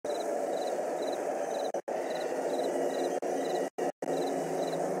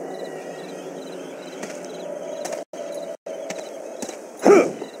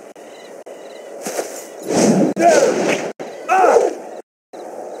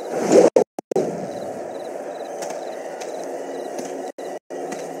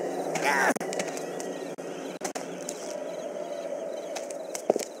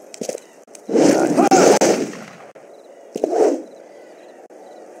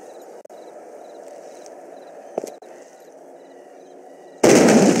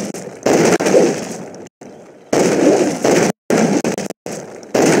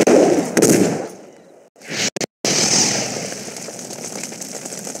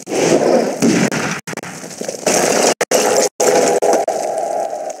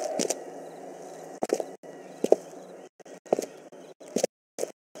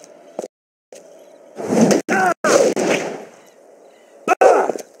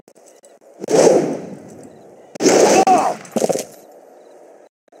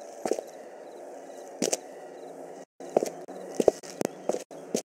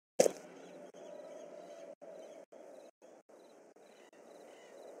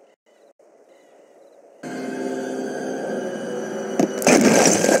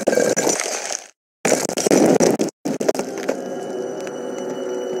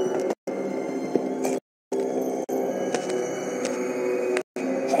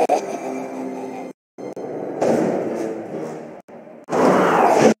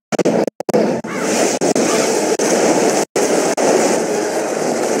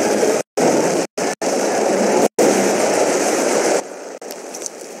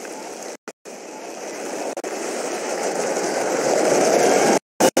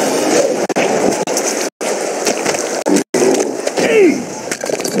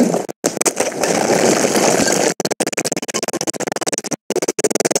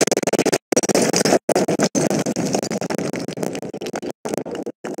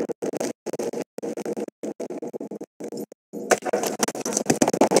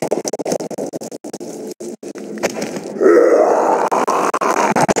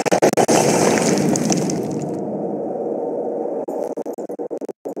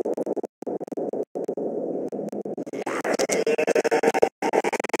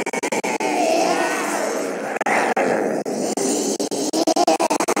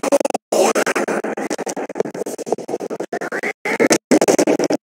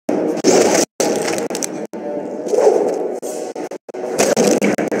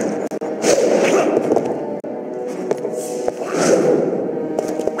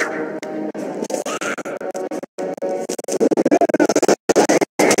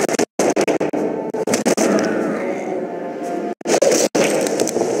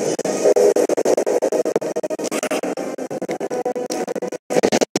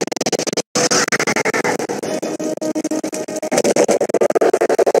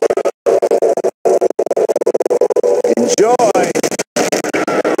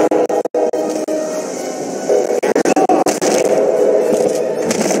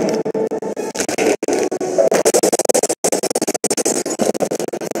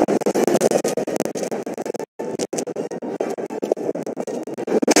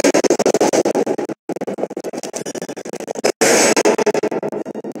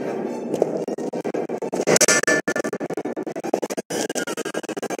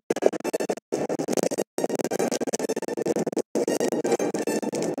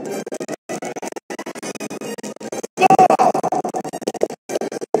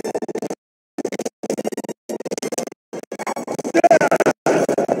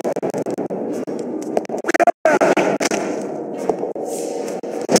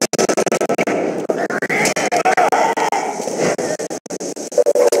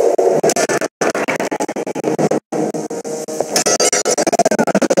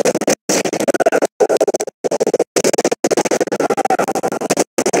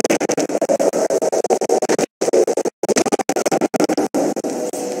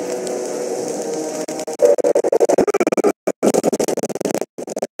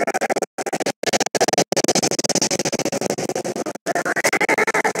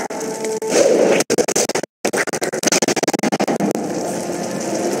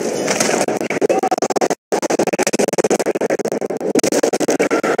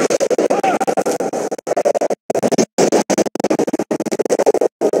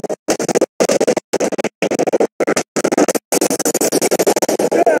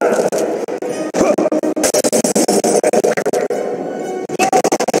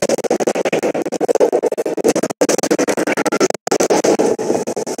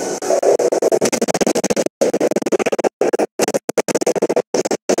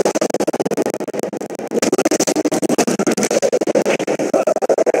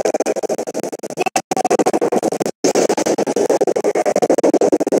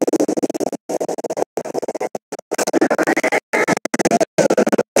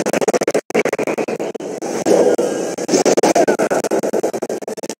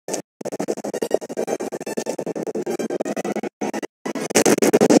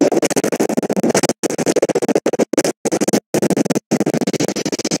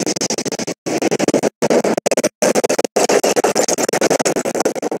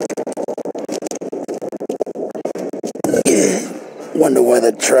Wonder why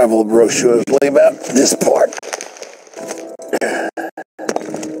the travel brochures leave out this part.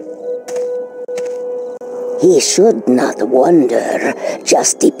 He should not wonder,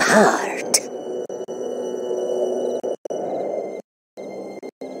 just depart.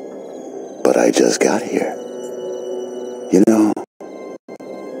 But I just got here. You know,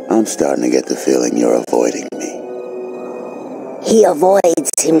 I'm starting to get the feeling you're avoiding me. He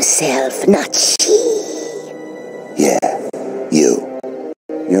avoids himself, not she. Yeah, you.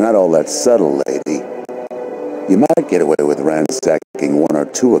 You're not all that subtle, lady. You might get away with ransacking 1 or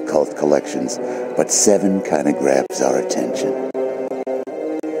 2 occult collections, but 7 kind of grabs our attention.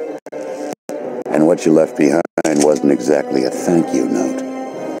 And what you left behind wasn't exactly a thank you note.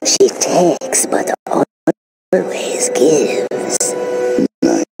 She takes, but always gives.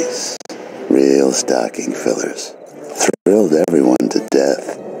 Nice. Real stocking fillers. Thrilled everyone to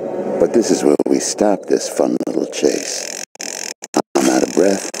death. But this is where we stop this fun little chase. I'm out of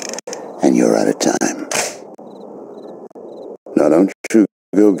breath, and you're out of time. Now don't you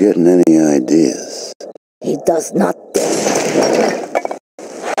go getting any ideas. He does not dare.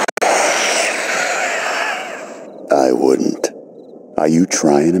 I wouldn't. Are you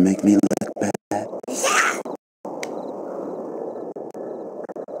trying to make me look bad?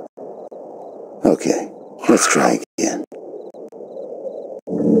 Okay, let's try again.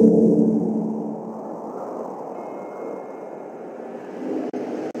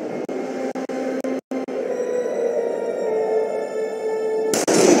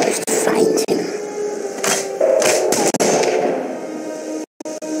 Fight him.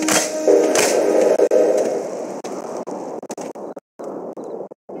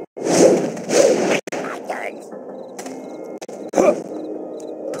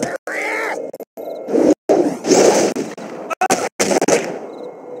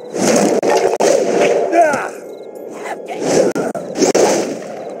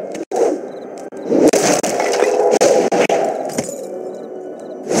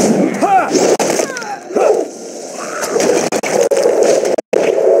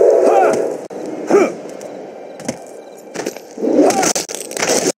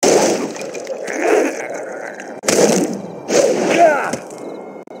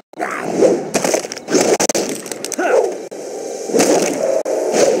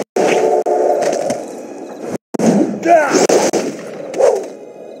 Yeah!